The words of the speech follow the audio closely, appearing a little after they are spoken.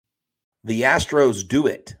The Astros do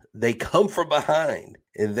it. They come from behind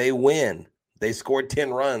and they win. They scored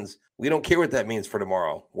 10 runs. We don't care what that means for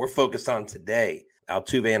tomorrow. We're focused on today.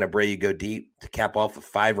 Altuve and Abreu go deep to cap off a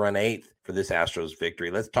 5-run eighth for this Astros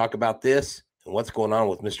victory. Let's talk about this and what's going on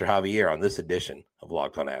with Mr. Javier on this edition of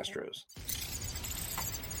Locked on Astros.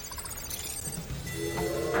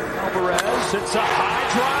 Alvarez hits a high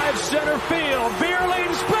drive center field. Veer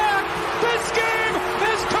leans back. This game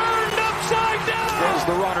is turned upside down. There's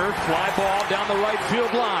the runner. Fly ball down the right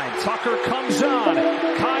field line. Tucker comes on.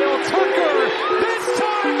 Kyle Tucker. This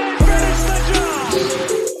time they finish the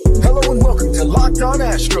job. Hello and welcome to Locked on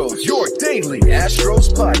Astros, your daily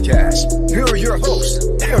Astros podcast. Here are your hosts,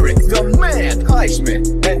 Eric the Man Heisman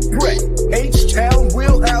and Brett H-Town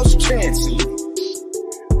Wheelhouse Chansey.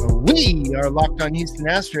 We are Locked on Houston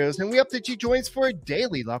Astros, and we hope that you join us for a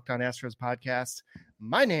daily Locked on Astros podcast.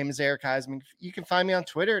 My name is Eric Heisman. You can find me on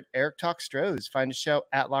Twitter at Eric Talk Stros. Find the show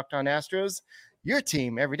at Locked on Astros, your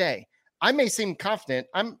team every day. I may seem confident.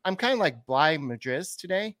 I'm kind of like Bly Madriz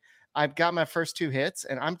today. I've got my first 2 hits,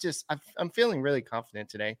 and I'm feeling really confident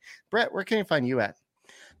today. Brett, where can you find you at?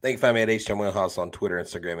 They can find me at H-Town Wheelhouse on Twitter,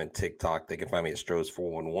 Instagram, and TikTok. They can find me at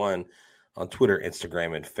Stros411 on Twitter,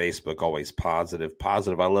 Instagram, and Facebook. Always positive. I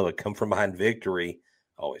love it. Come from behind victory.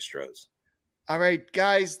 Always Stros. All right,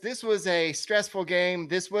 guys, this was a stressful game.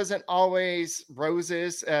 This wasn't always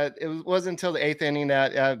roses. It wasn't until the 8th inning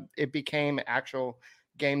that it became an actual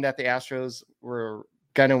game that the Astros were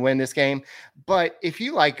going to win this game. But if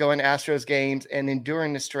you like going to Astros games and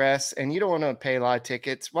enduring the stress and you don't want to pay a lot of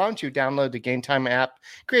tickets, why don't you download the Game Time app,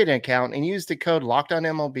 create an account, and use the code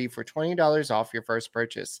LOCKEDONMLB for $20 off your first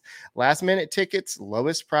purchase. Last minute tickets,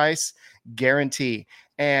 lowest price guarantee.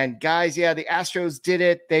 And guys, yeah, the Astros did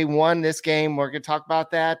it. They won this game. We're going to talk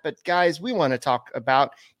about that. But guys, we want to talk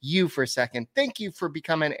about you for a second. Thank you for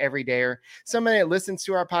becoming an everydayer. Somebody that listens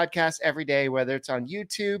to our podcast every day, whether it's on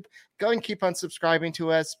YouTube. Go and keep on subscribing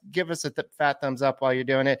to us. Give us a fat thumbs up while you're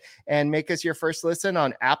doing it. And make us your first listen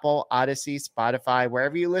on Apple, Odyssey, Spotify,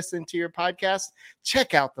 wherever you listen to your podcast.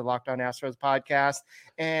 Check out the Locked on Astros podcast.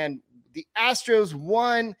 And the Astros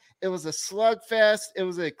won. It was a slugfest. It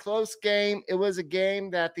was a close game. It was a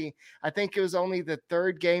game that I think it was only the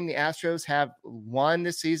 3rd game the Astros have won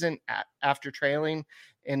this season after trailing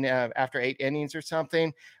after 8 innings or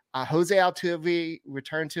something. Jose Altuve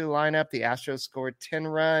returned to the lineup. The Astros scored 10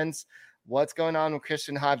 runs. What's going on with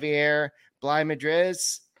Cristian Javier? Bly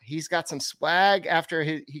Madriz, he's got some swag after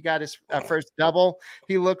he got his first double.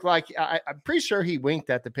 He looked like I'm pretty sure he winked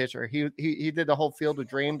at the pitcher. He did the whole Field of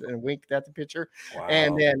Dreams and winked at the pitcher. Wow.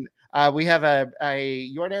 And then we have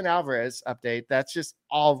a Yordan Alvarez update. That's just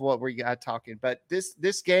all of what we got talking. But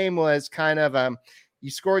this game was kind of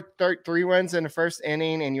you scored 3 runs in the first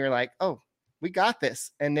inning, and you're like, oh, we got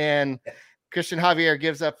this. And then Cristian Javier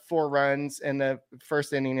gives up 4 runs in the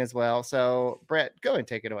first inning as well. So Brett, go and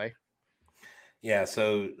take it away. Yeah,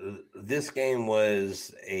 so this game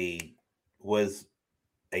was a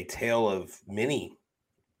tale of many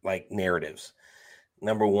narratives.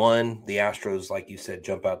 Number one, the Astros, like you said,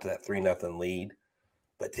 jump out to that 3-0 lead,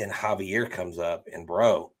 but then Javier comes up and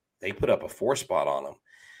they put up a 4 spot on him.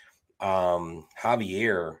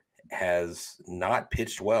 Javier has not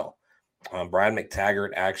pitched well. Brad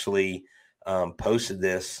McTaggart actually posted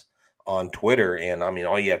this on Twitter, and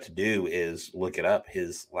all you have to do is look it up.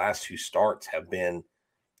 His last 2 starts have been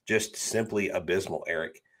just simply abysmal,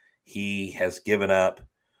 Eric. He has given up,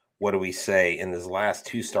 what do we say, in his last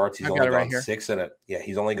 2 starts, he's only gone 6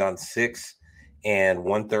 he's only gone 6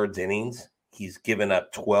 1/3 innings. He's given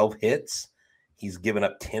up 12 hits. He's given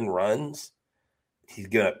up 10 runs. He's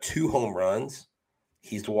given up 2 home runs.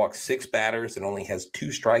 He's walked 6 batters and only has 2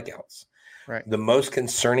 strikeouts. Right. The most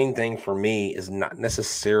concerning thing for me is not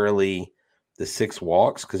necessarily the 6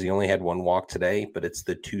 walks, because he only had 1 walk today, but it's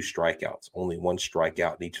the 2 strikeouts. Only 1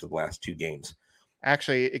 strikeout in each of the last 2 games.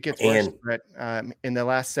 Actually, it gets worse. But in the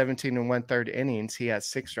last 17 1/3 innings, he has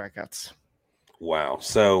 6 strikeouts. Wow.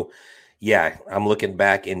 So, yeah, I'm looking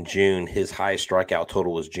back in June. His highest strikeout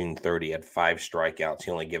total was June 30. He had 5 strikeouts.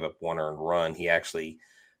 He only gave up 1 earned run. He actually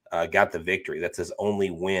got the victory. That's his only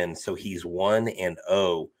win. So he's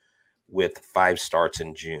 1-0 with 5 starts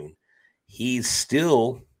in June. He's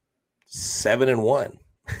still 7-1,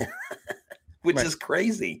 which is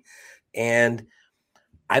crazy. And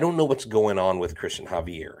I don't know what's going on with Cristian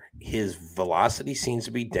Javier. His velocity seems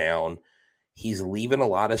to be down. He's leaving a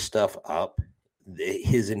lot of stuff up.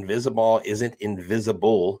 His invisible isn't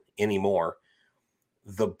invisible anymore.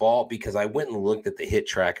 The ball, because I went and looked at the hit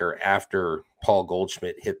tracker after Paul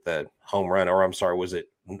Goldschmidt hit the home run, or I'm sorry, was it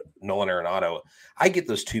Nolan Arenado? I get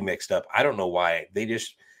those 2 mixed up. I don't know why.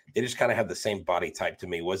 They just kind of have the same body type to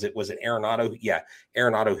me. Was it Arenado? Yeah,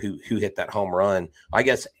 Arenado who hit that home run. I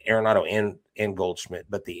guess Arenado and Goldschmidt,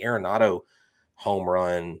 but the Arenado home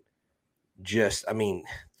run, just, I mean,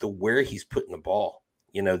 where he's putting the ball.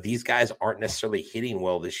 These guys aren't necessarily hitting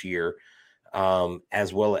well this year,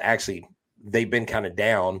 as well. Actually, they've been kind of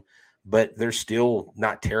down, but they're still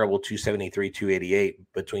not terrible. 273,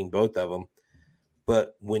 288 between both of them.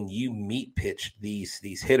 But when you meet pitch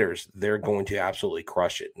these hitters, they're going to absolutely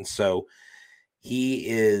crush it. And so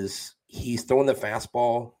he's throwing the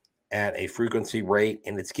fastball at a frequency rate,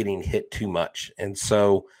 and it's getting hit too much. And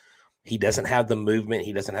so he doesn't have the movement.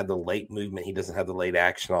 He doesn't have the late movement. He doesn't have the late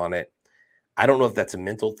action on it. I don't know if that's a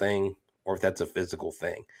mental thing or if that's a physical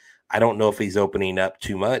thing. I don't know if he's opening up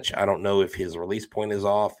too much. I don't know if his release point is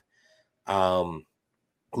off.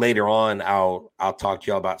 Later on, I'll talk to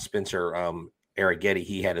y'all about Spencer Arrighetti.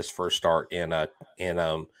 He had his first start in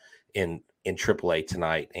AAA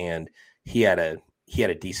tonight, and he had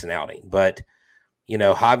a decent outing. But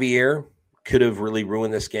Javier could have really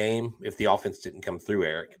ruined this game if the offense didn't come through,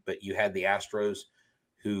 Eric. But you had the Astros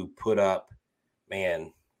who put up,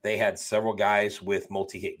 man, they had several guys with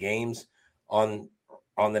multi-hit games on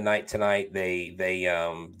the night tonight.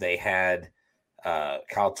 They had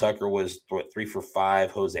Kyle Tucker was 3 for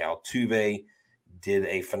 5. Jose Altuve did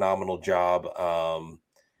a phenomenal job,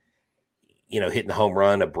 hitting the home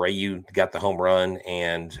run. Abreu got the home run,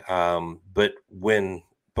 and but when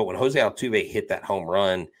Jose Altuve hit that home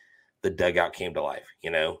run, the dugout came to life,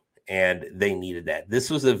 and they needed that. This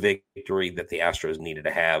was a victory that the Astros needed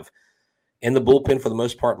to have. And the bullpen, for the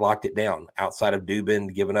most part, locked it down. Outside of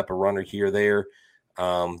Dubin giving up a runner here or there,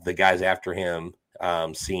 the guys after him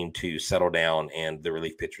seemed to settle down, and the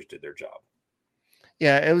relief pitchers did their job.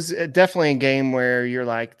 Yeah, it was definitely a game where you're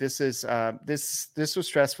like, this was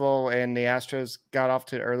stressful, and the Astros got off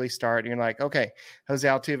to an early start. And you're like, okay, Jose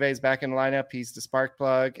Altuve is back in the lineup. He's the spark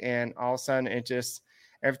plug, and all of a sudden,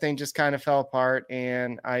 everything just kind of fell apart.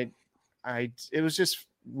 And it was just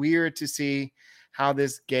weird to see how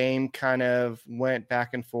this game kind of went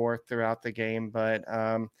back and forth throughout the game. But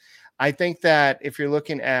I think that if you're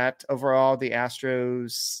looking at overall, the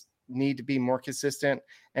Astros need to be more consistent,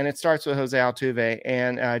 and it starts with Jose Altuve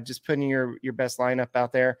and just putting your best lineup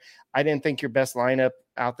out there. I didn't think your best lineup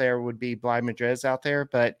out there would be Bly Madriz out there,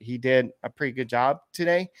 but he did a pretty good job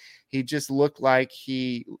today. He just looked like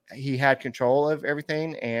he had control of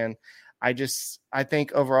everything, and I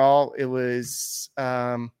think overall it was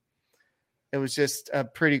just a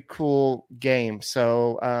pretty cool game.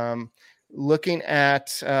 So looking at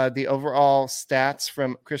the overall stats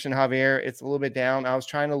from Cristian Javier, it's a little bit down. I was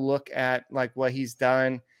trying to look at like what he's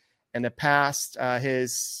done in the past.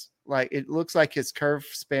 It looks like his curve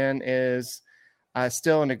spin is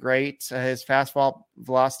still in a great. His fastball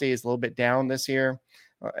velocity is a little bit down this year.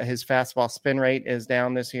 His fastball spin rate is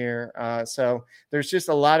down this year. So there's just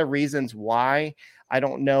a lot of reasons why. I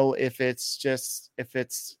don't know if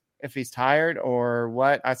he's tired or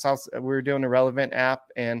what. I saw we were doing a Relevant app,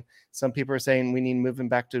 and some people are saying we need to move him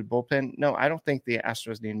back to the bullpen. No, I don't think the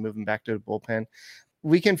Astros need to move him back to the bullpen.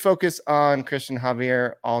 We can focus on Cristian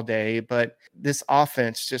Javier all day, but this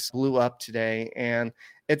offense just blew up today, and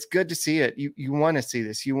it's good to see it. You want to see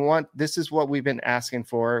this. This is what we've been asking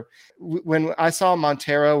for. When I saw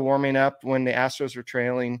Montero warming up when the Astros were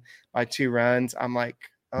trailing by 2 runs, I'm like,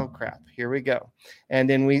 oh crap, here we go. And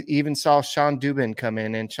then we even saw Sean Dubin come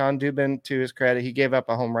in, and Sean Dubin, to his credit, he gave up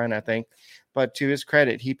a home run, I think, but to his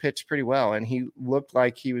credit, he pitched pretty well, and he looked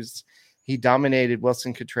like he dominated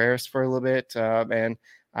Wilson Contreras for a little bit, and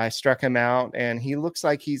I struck him out, and he looks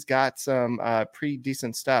like he's got some pretty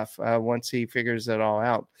decent stuff once he figures it all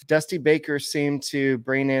out. Dusty Baker seemed to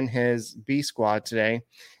bring in his B squad today,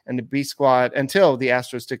 and the B squad, until the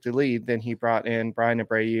Astros took the lead, then he brought in Brian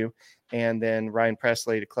Abreu and then Ryan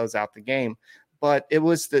Presley to close out the game. But it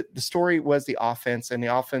was the story was the offense, and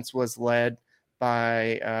the offense was led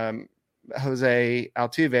by Jose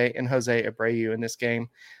Altuve and Jose Abreu in this game,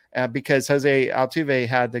 because Jose Altuve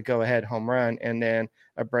had the go-ahead home run, and then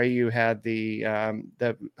Abreu had the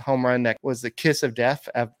home run that was the kiss of death,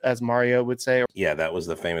 as Mario would say. Yeah, that was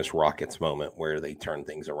the famous Rockets moment where they turned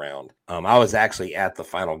things around. I was actually at the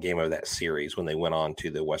final game of that series when they went on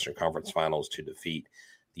to the Western Conference Finals to defeat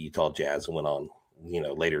the Utah Jazz, and went on,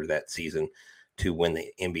 later that season to win the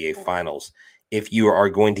NBA Finals. If you are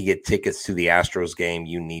going to get tickets to the Astros game,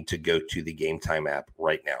 you need to go to the Game Time app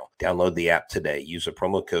right now. Download the app today. Use a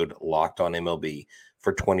promo code LOCKEDONMLB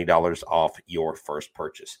for $20 off your first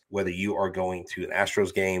purchase. Whether you are going to an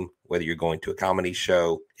Astros game, whether you're going to a comedy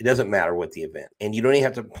show, it doesn't matter what the event. And you don't even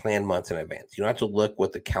have to plan months in advance. You don't have to look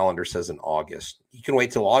what the calendar says in August. You can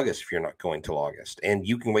wait till August if you're not going till August. And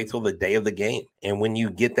you can wait till the day of the game. And when you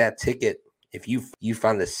get that ticket, if you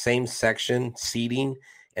find the same section seating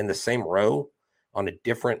and the same row on a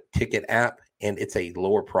different ticket app and it's a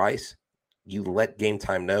lower price, you let Game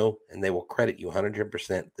Time know and they will credit you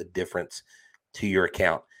 100% the difference to your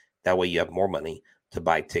account. That way you have more money to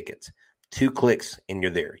buy tickets. 2 clicks and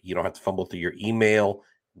you're there. You don't have to fumble through your email,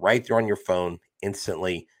 right there on your phone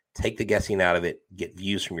instantly. Take the guessing out of it, get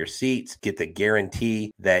views from your seats, get the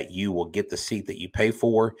guarantee that you will get the seat that you pay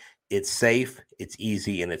for. It's safe, it's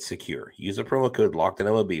easy, and it's secure. Use the promo code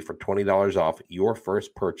LOCKEDONMLB for $20 off your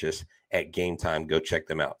first purchase at Game Time. Go check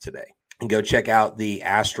them out today. And go check out the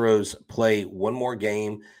Astros play one more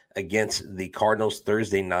game against the Cardinals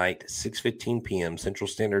Thursday night, 6:15 p.m. Central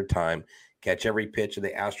Standard Time. Catch every pitch of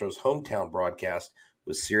the Astros hometown broadcast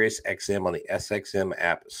with SiriusXM on the SXM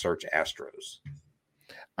app. Search Astros.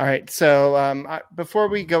 All right. So before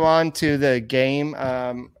we go on to the game,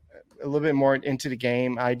 a little bit more into the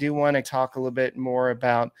game, I do want to talk a little bit more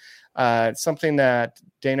about something that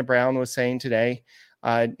Dana Brown was saying today.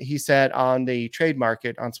 He said on the trade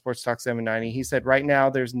market on Sports Talk 790, he said right now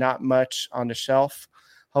there's not much on the shelf.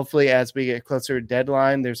 Hopefully, as we get closer to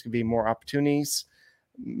deadline, there's going to be more opportunities.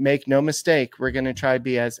 Make no mistake, we're going to try to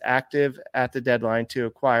be as active at the deadline to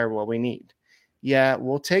acquire what we need. Yeah,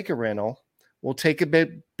 we'll take a rental. We'll take a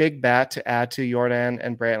big bat to add to Jordan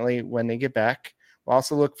and Brantley when they get back. We'll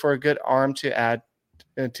also look for a good arm to add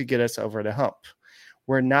to get us over the hump.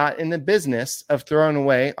 We're not in the business of throwing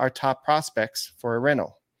away our top prospects for a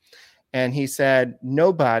rental. And he said,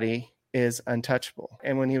 nobody is untouchable.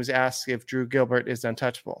 And when he was asked if Drew Gilbert is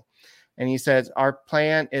untouchable, and he says, our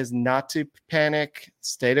plan is not to panic,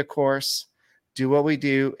 stay the course, do what we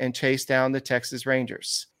do, and chase down the Texas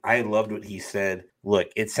Rangers. I loved what he said. Look,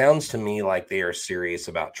 it sounds to me like they are serious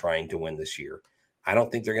about trying to win this year. I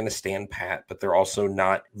don't think they're going to stand pat, but they're also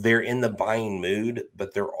not. They're in the buying mood,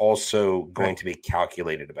 but they're also going to be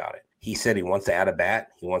calculated about it. He said he wants to add a bat.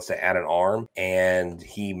 He wants to add an arm, and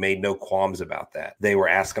he made no qualms about that. They were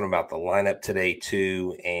asking about the lineup today,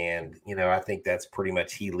 too, and, I think that's pretty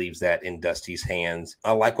much he leaves that in Dusty's hands.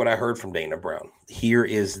 I like what I heard from Dana Brown. Here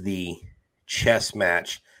is the chess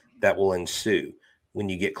match that will ensue when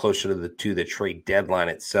you get closer to the trade deadline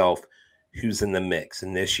itself. Who's in the mix?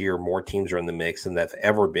 And this year, more teams are in the mix than they've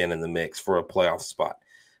ever been in the mix for a playoff spot.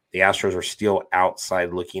 The Astros are still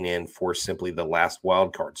outside looking in for simply the last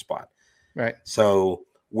wild card spot. Right. So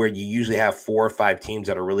where you usually have 4 or 5 teams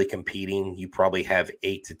that are really competing, you probably have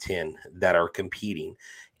 8 to 10 that are competing,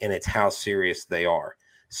 and it's how serious they are.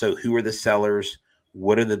 So who are the sellers?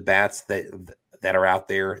 What are the bats that are out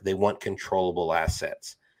there? They want controllable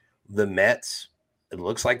assets. The Mets, it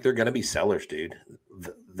looks like they're going to be sellers, dude.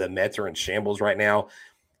 The Mets are in shambles right now.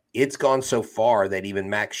 It's gone so far that even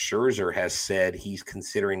Max Scherzer has said he's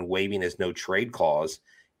considering waiving his no trade clause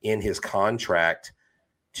in his contract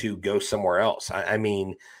to go somewhere else.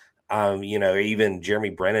 Even Jeremy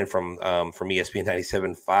Brennan from ESPN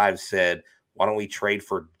 97.5 said, why don't we trade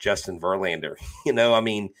for Justin Verlander?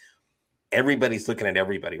 Everybody's looking at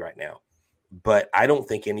everybody right now. But I don't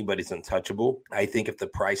think anybody's untouchable. I think if the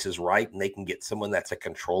price is right and they can get someone that's a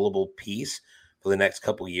controllable piece for the next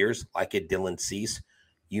couple of years, like a Dylan Cease,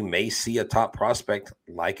 you may see a top prospect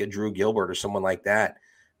like a Drew Gilbert or someone like that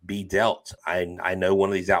be dealt. I know one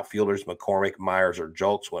of these outfielders, McCormick, Myers, or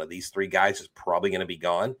Julks, one of these 3 guys is probably going to be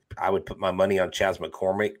gone. I would put my money on Chas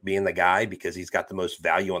McCormick being the guy because he's got the most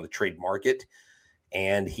value on the trade market.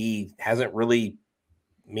 And he hasn't really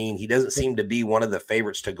 – he doesn't seem to be one of the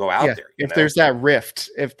favorites to go out there. If there's that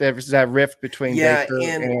rift between Baker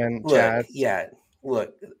and Chad. Yeah,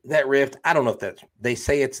 look, that rift, I don't know if they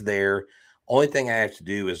say it's there. Only thing I have to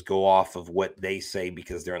do is go off of what they say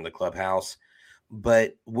because they're in the clubhouse.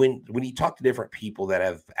 But when you talk to different people that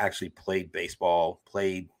have actually played baseball,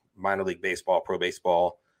 played minor league baseball, pro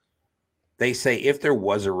baseball, they say if there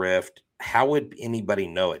was a rift, how would anybody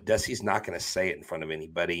know it? Dusty's not going to say it in front of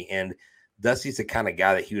anybody. And Dusty's the kind of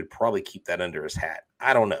guy that he would probably keep that under his hat.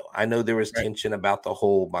 I don't know. I know there was tension about the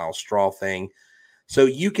whole Miles Straw thing. So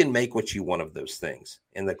you can make what you want of those things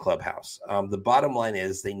in the clubhouse. The bottom line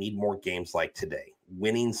is they need more games like today.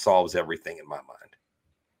 Winning solves everything in my mind.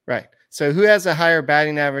 Right. So who has a higher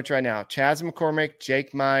batting average right now? Chas McCormick,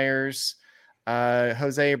 Jake Myers,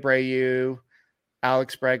 Jose Abreu,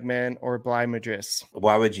 Alex Bregman, or Bly Madris?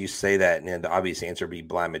 Why would you say that? And the obvious answer would be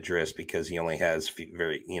Bly Madris because he only has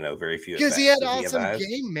very few. Because he had an awesome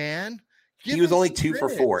game, man. He was only 2 for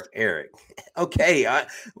 4, Eric. Okay,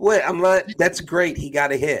 I'm not. That's great. He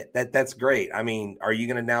got a hit. That's great. I mean, are you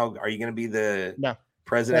gonna be the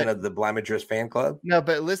president of the Blymadris fan club? No,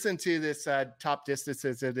 but listen to this top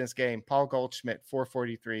distances of this game. Paul Goldschmidt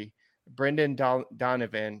 443, Brendan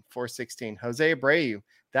Donovan 416, Jose Abreu.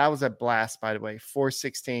 That was a blast, by the way.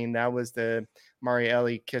 416. That was the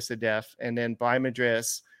Marielli kiss of death, and then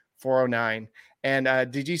Blymadris 409.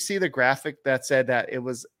 And did you see the graphic that said that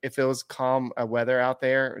if it was calm weather out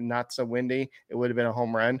there, not so windy, it would have been a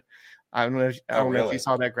home run? I don't know if you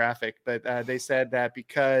saw that graphic, but they said that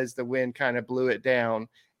because the wind kind of blew it down,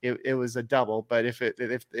 it was a double. But if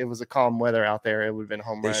it was a calm weather out there, it would have been a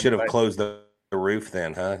home run. They should have closed the roof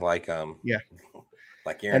then, huh? Like Aaron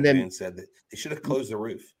Boone said, that they should have closed the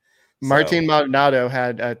roof. Martin Maldonado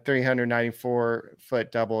had a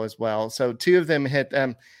 394-foot double as well. So 2 of them hit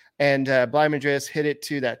them. And Blymadris hit it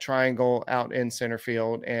to that triangle out in center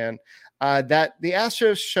field. And that the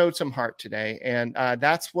Astros showed some heart today. And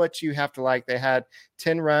that's what you have to like. They had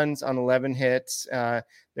 10 runs on 11 hits. Their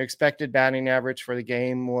expected batting average for the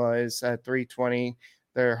game was 320.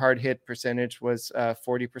 Their hard hit percentage was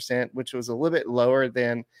 40%, which was a little bit lower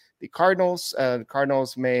than the Cardinals. The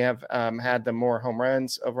Cardinals may have had the more home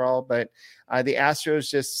runs overall, but the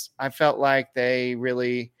Astros I felt like they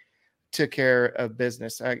really took care of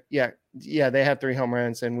business. They had 3 home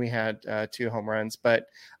runs and we had 2 home runs, but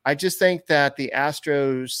I just think that the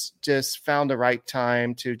Astros just found the right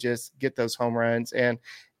time to just get those home runs. And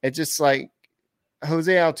it just like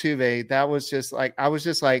Jose Altuve, that was just like, I was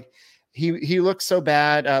just like, he looked so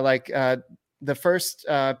bad. The first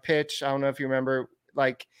pitch, I don't know if you remember,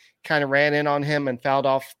 like kind of ran in on him and fouled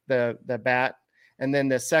off the bat. And then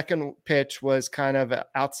the second pitch was kind of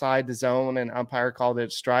outside the zone and umpire called it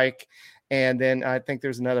a strike. And then I think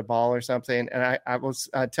there's another ball or something. And I was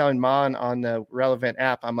telling Mon on the relevant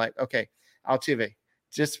app, I'm like, okay, Altuve,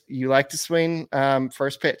 just you like to swing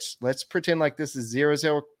first pitch. Let's pretend like this is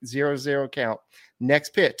 0-0 count.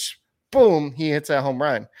 Next pitch, boom, he hits a home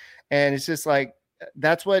run. And it's just like,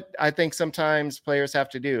 that's what I think sometimes players have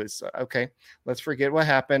to do is, okay, let's forget what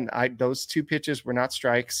happened. Those 2 pitches were not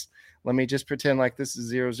strikes. Let me just pretend like this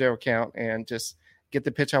is 0-0 count and just get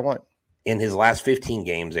the pitch I want. In his last 15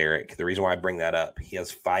 games, Eric, the reason why I bring that up, he has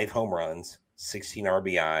 5 home runs, 16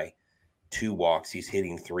 RBI, 2 walks. He's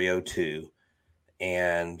hitting 302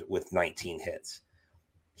 and with 19 hits.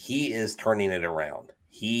 He is turning it around.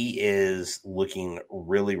 He is looking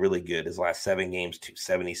really, really good. His last 7 games,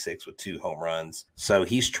 276 with 2 home runs. So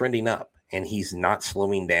he's trending up and he's not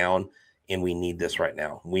slowing down. And we need this right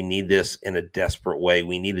now. We need this in a desperate way.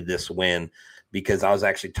 We needed this win because I was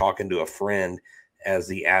actually talking to a friend as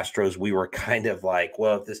the Astros. We were kind of like,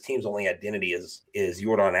 well, if this team's only identity is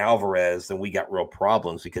Yordan Alvarez, then we got real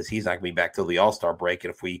problems because he's not going to be back till the All-Star break.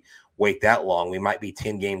 And if we wait that long, we might be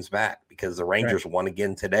 10 games back because the Rangers won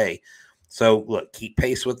again today. So look, keep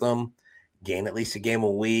pace with them. Gain at least a game a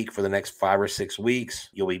week for the next 5 or 6 weeks.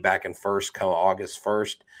 You'll be back in first come August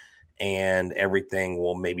 1st. And everything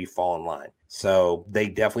will maybe fall in line. So they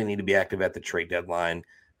definitely need to be active at the trade deadline.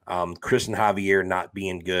 Cristian Javier not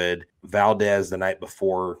being good. Valdez the night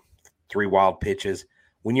before, 3 wild pitches.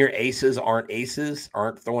 When your aces aren't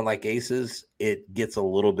throwing like aces, it gets a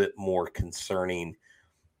little bit more concerning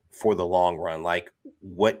for the long run. Like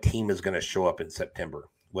what team is going to show up in September?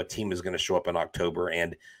 What team is going to show up in October?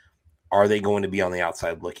 And are they going to be on the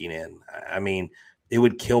outside looking in? I mean, it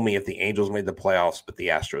would kill me if the Angels made the playoffs, but the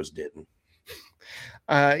Astros didn't.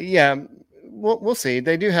 We'll see.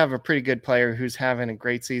 They do have a pretty good player who's having a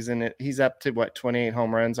great season. He's up to 28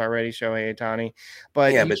 home runs already, Shohei Ohtani.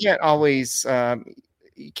 But you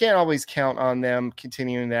can't always count on them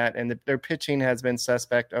continuing that. And their pitching has been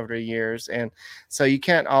suspect over the years, and so you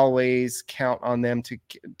can't always count on them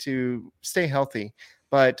to stay healthy.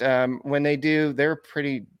 But when they do, they're a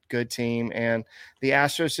pretty good team, and the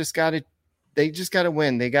Astros just got to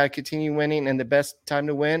win. They got to continue winning, and the best time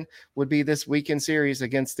to win would be this weekend series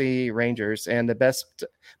against the Rangers. And the best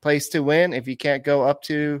place to win, if you can't go up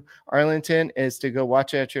to Arlington, is to go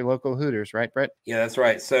watch it at your local Hooters, right, Brett? Yeah, that's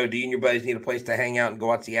right. So do you and your buddies need a place to hang out and go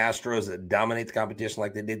watch the Astros that dominate the competition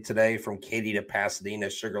like they did today, from Katy to Pasadena,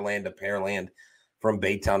 Sugar Land to Pearland, from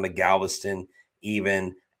Baytown to Galveston,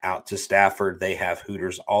 even out to Stafford? They have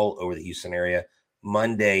Hooters all over the Houston area.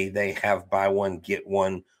 Monday, they have buy one, get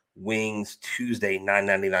one wings. Tuesday,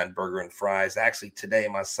 $9.99 burger and fries. Actually, today,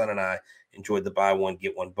 my son and I enjoyed the buy one,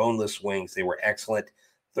 get one boneless wings. They were excellent.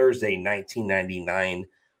 Thursday, $19.99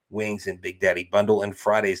 wings and Big Daddy bundle. And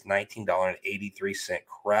Friday's $19.83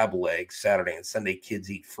 crab legs. Saturday and Sunday,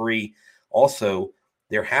 kids eat free. Also,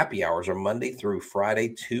 their happy hours are Monday through Friday,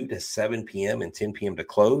 2 to 7 p.m. and 10 p.m. to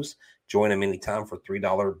close. Join them anytime for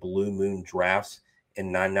 $3 Blue Moon drafts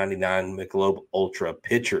and $9.99 Michelob Ultra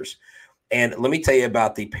pitchers. And let me tell you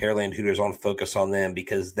about the Pearland Hooters on Focus on them,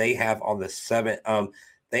 because they have on the 7th,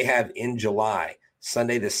 they have in July,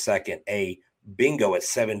 Sunday the 2nd, a bingo at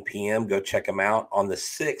 7 p.m. Go check them out. On the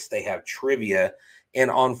 6th, they have trivia.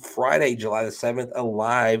 And on Friday, July the 7th, a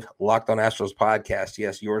live Locked on Astros podcast.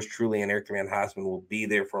 Yes, yours truly and Eric the Man Heisman will be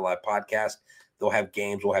there for a live podcast. They'll have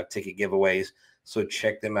games. We'll have ticket giveaways. So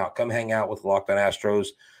check them out. Come hang out with Locked on Astros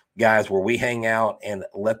guys where we hang out, and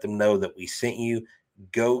let them know that we sent you.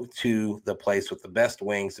 Go to the place with the best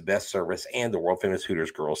wings, the best service, and the world-famous Hooters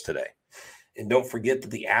girls today. And don't forget that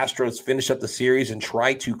the Astros finish up the series and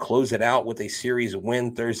try to close it out with a series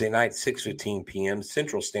win Thursday night, 6:15 p.m.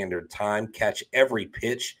 Central Standard Time. Catch every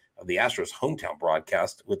pitch of the Astros hometown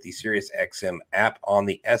broadcast with the SiriusXM app. On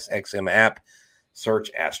the SXM app, search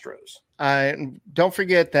Astros. Don't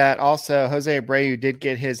forget that also Jose Abreu did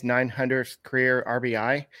get his 900th career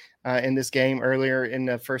RBI in this game earlier in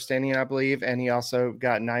the first inning, I believe, and he also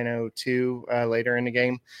got 902 later in the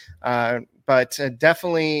game. But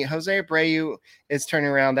definitely Jose Abreu is turning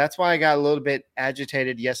around. That's why I got a little bit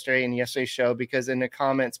agitated yesterday in yesterday's show, because in the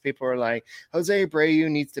comments, people were like, Jose Abreu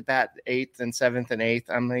needs to bat 8th and 7th and 8th.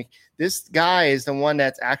 I'm like, this guy is the one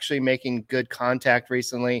that's actually making good contact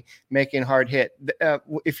recently, making hard hit.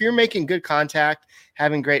 If you're making good contact,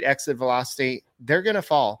 having great exit velocity, they're going to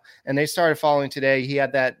fall. And they started falling today. He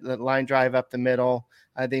had that line drive up the middle.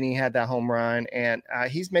 Then he had that home run, and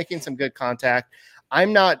he's making some good contact.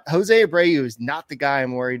 Jose Abreu is not the guy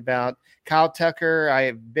I'm worried about. Kyle Tucker,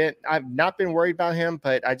 I've not been worried about him,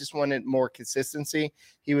 but I just wanted more consistency.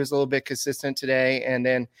 He was a little bit consistent today. And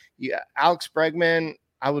then Alex Bregman,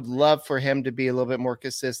 I would love for him to be a little bit more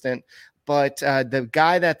consistent. But the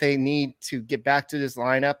guy that they need to get back to this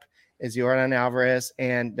lineup is Yordan Alvarez.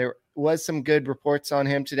 And there was some good reports on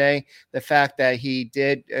him today. The fact that he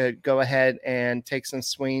did go ahead and take some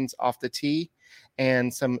swings off the tee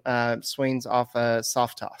and some swings off a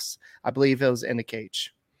soft toss. I believe it was in the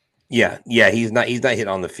cage. Yeah. He's not hit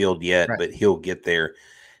on the field yet, right, but he'll get there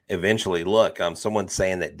eventually. Look, someone's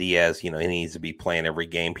saying that Diaz, he needs to be playing every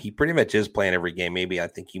game. He pretty much is playing every game. Maybe I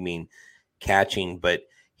think you mean catching, but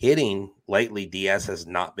hitting lately, Diaz has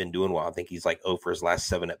not been doing well. I think he's like 0 for his last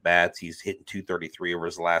 7 at bats. He's hitting 233 over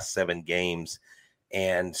his last 7 games.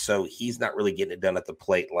 And so he's not really getting it done at the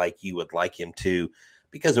plate like you would like him to,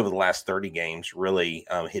 because over the last 30 games, really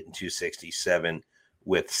hitting 267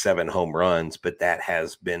 with 7 home runs, but that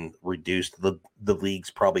has been reduced. The league's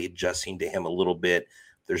probably adjusting to him a little bit.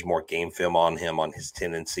 There's more game film on him, on his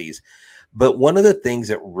tendencies. But one of the things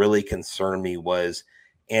that really concerned me was,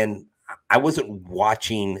 and I wasn't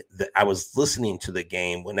watching I was listening to the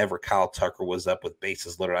game whenever Kyle Tucker was up with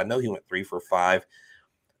bases loaded. I know he went 3 for 5,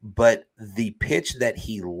 but the pitch that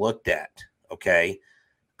he looked at, okay,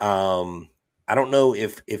 I don't know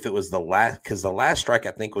if it was the last, because the last strike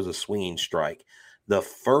I think was a swinging strike. The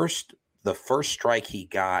first strike he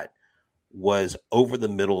got was over the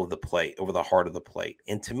middle of the plate, over the heart of the plate.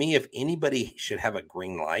 And to me, if anybody should have a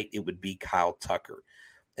green light, it would be Kyle Tucker.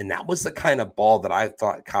 And that was the kind of ball that I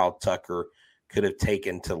thought Kyle Tucker could have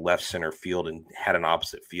taken to left center field and had an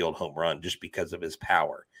opposite field home run just because of his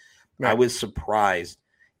power. Right. I was surprised,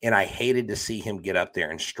 and I hated to see him get up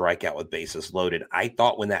there and strike out with bases loaded. I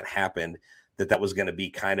thought when that happened that was going to be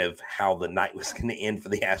kind of how the night was going to end for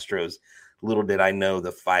the Astros. Little did I know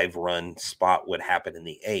the 5-run spot would happen in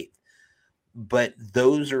the 8th. But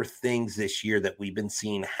those are things this year that we've been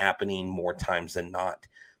seeing happening more times than not.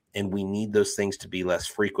 And we need those things to be less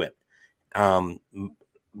frequent. I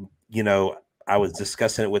was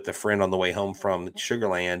discussing it with a friend on the way home from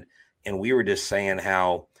Sugarland, and we were just saying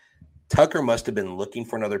how Tucker must have been looking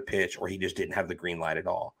for another pitch, or he just didn't have the green light at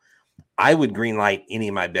all. I would green light any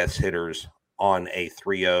of my best hitters on a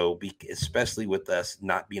 3-0, especially with us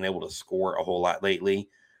not being able to score a whole lot lately.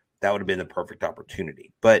 That would have been the perfect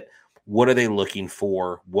opportunity. But what are they looking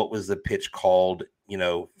for? What was the pitch called,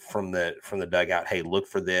 from the dugout? Hey, look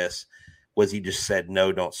for this. Was he just said,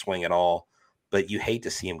 no, don't swing at all? But you hate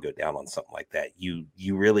to see him go down on something like that. You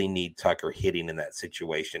really need Tucker hitting in that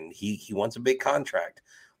situation. He wants a big contract,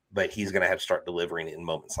 but he's going to have to start delivering in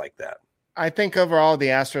moments like that. I think overall the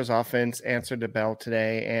Astros offense answered the bell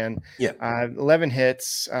today, and 11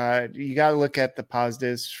 hits. You got to look at the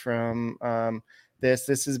positives from this.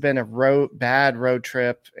 This has been a bad road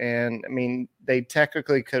trip, and I mean they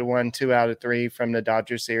technically could have won 2 out of 3 from the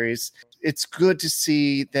Dodgers series. It's good to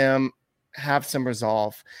see them have some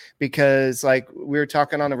resolve, because like we were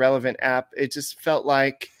talking on the Relevant app, it just felt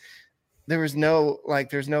like there's no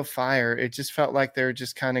fire. It just felt like they're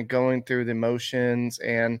just kind of going through the motions,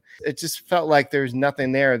 and it just felt like there's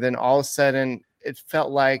nothing there. Then all of a sudden it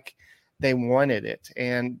felt like they wanted it.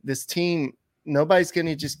 And this team, nobody's going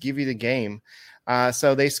to just give you the game.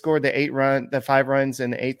 So they scored the 5 runs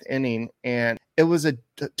in the 8th inning, and it was a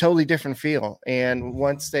totally different feel. And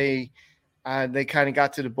once they kind of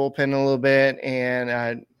got to the bullpen a little bit,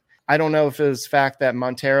 and I don't know if it was the fact that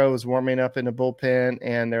Montero was warming up in the bullpen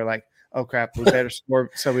and they're like, oh crap, we better score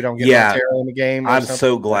so we don't get Montero in the game. I'm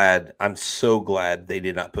so glad they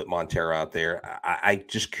did not put Montero out there. I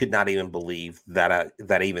just could not even believe that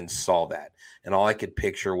I even saw that. And all I could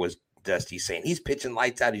picture was Dusty saying, he's pitching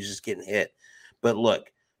lights out, he's just getting hit. But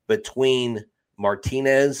look, between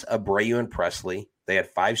Martinez, Abreu, and Presley, they had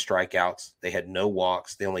 5 strikeouts. They had no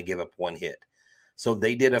walks. They only gave up 1 hit. So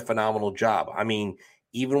they did a phenomenal job. I mean,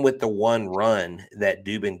 even with the 1 run that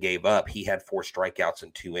Dubin gave up, he had 4 strikeouts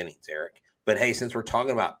in 2 innings, Eric. But hey, since we're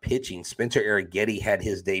talking about pitching, Spencer Arrighetti had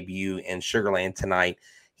his debut in Sugar Land tonight.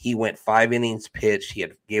 He went 5 innings pitched. He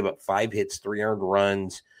gave up 5 hits, 3 earned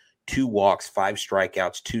runs, 2 walks, 5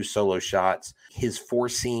 strikeouts, 2 solo shots. His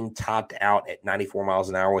 4-seam topped out at 94 miles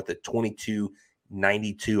an hour with a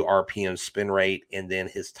 2292 RPM spin rate, and then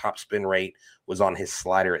his top spin rate was on his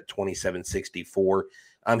slider at 2764.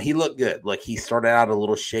 He looked good. Look, he started out a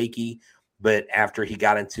little shaky, but after he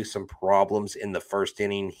got into some problems in the first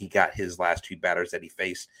inning, he got his last 2 batters that he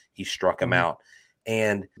faced. He struck them out.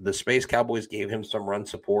 And the Space Cowboys gave him some run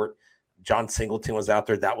support. John Singleton was out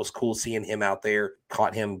there. That was cool seeing him out there.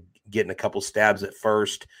 Caught him getting a couple stabs at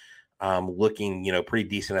first, looking, pretty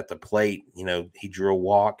decent at the plate. He drew a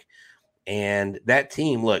walk. And that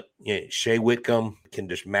team, look, Shea Whitcomb can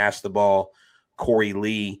just mash the ball. Corey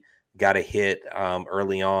Lee got a hit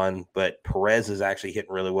early on, but Perez is actually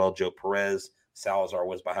hitting really well. Joe Perez, Salazar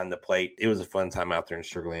was behind the plate. It was a fun time out there in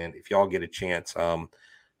Sugar Land. If y'all get a chance,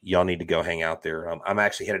 y'all need to go hang out there. I'm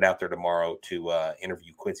actually headed out there tomorrow to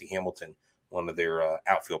interview Quincy Hamilton, one of their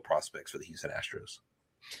outfield prospects for the Houston Astros.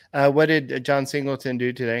 What did John Singleton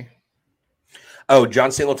do today? Oh,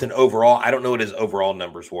 John Singleton overall. I don't know what his overall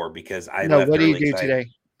numbers were because I left what early. What did he do today?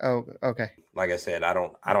 Oh, okay. Like I said, I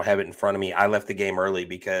don't have it in front of me. I left the game early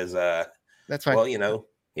because that's fine. Well,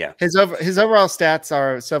 yeah. His overall stats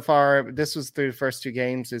are so far. This was through the first 2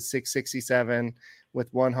 games. Is 667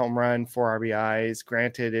 with 1 home run, 4 RBIs.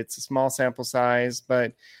 Granted, it's a small sample size,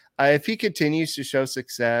 but if he continues to show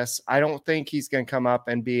success, I don't think he's going to come up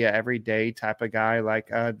and be an everyday type of guy like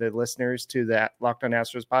the listeners to that Locked On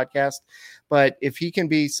Astros podcast. But if he can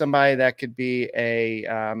be somebody that could be a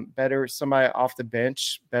somebody off the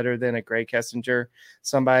bench, better than a Greg Kessinger,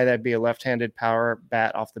 somebody that'd be a left-handed power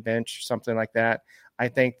bat off the bench, something like that, I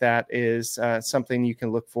think that is something you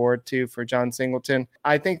can look forward to for John Singleton.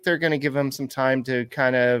 I think they're going to give him some time to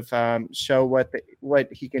kind of show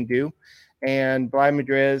what he can do. And Bly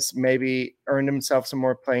Madriz maybe earned himself some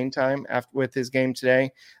more playing time with his game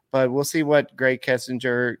today. But we'll see what Greg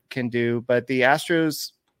Kessinger can do. But the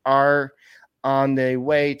Astros are on the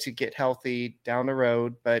way to get healthy down the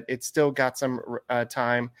road, but it's still got some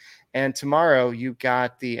time. And tomorrow you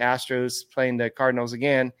got the Astros playing the Cardinals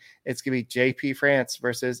again. It's going to be JP France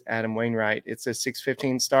versus Adam Wainwright. It's a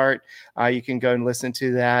 6:15 start. You can go and listen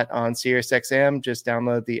to that on SiriusXM. Just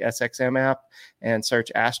download the SXM app and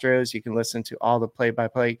search Astros. You can listen to all the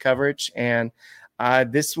play-by-play coverage. And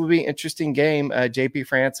this will be an interesting game. JP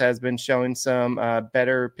France has been showing some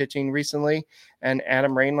better pitching recently, and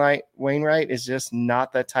Adam Wainwright is just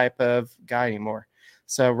not that type of guy anymore.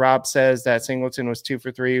 So Rob says that Singleton was 2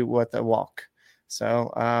 for 3 with a walk.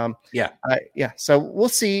 So So we'll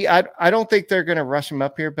see. I don't think they're going to rush him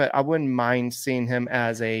up here, but I wouldn't mind seeing him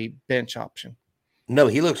as a bench option. No,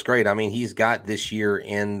 he looks great. I mean, he's got this year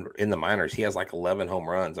in the minors, he has like 11 home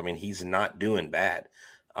runs. I mean, he's not doing bad.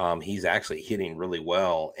 He's actually hitting really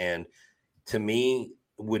well, and to me,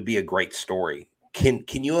 would be a great story. Can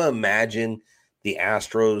you imagine the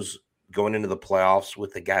Astros going into the playoffs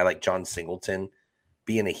with a guy like John Singleton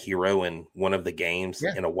being a hero in one of the games,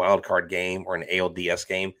 in a wild card game or an ALDS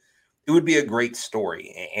game? It would be a great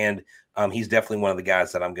story, and he's definitely one of the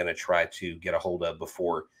guys that I'm going to try to get a hold of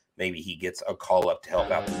before maybe he gets a call up to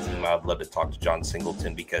help out the team. I'd love to talk to John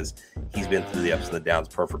Singleton because he's been through the ups and the downs.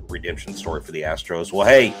 Perfect redemption story for the Astros. Well,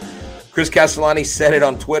 hey, Chris Castellani said it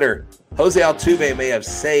on Twitter. Jose Altuve may have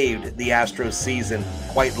saved the Astros season,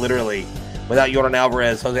 quite literally. Without Yordan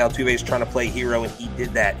Alvarez, Jose Altuve is trying to play hero, and he did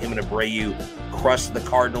that. Him and Abreu crushed the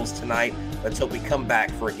Cardinals tonight. Let's hope we come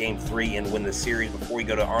back for a Game 3 and win the series before we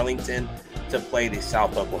go to Arlington to play the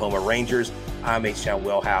South Oklahoma Rangers. I'm H-Town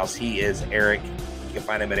Wellhouse. He is Eric. You can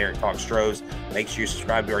find him at Eric Talk Stros. Make sure you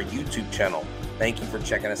subscribe to our YouTube channel. Thank you for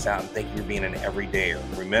checking us out, and thank you for being an everydayer.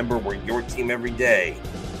 Remember, we're your team every day.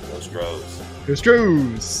 Go Stros. Go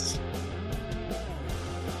Stros.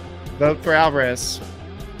 Vote for Alvarez.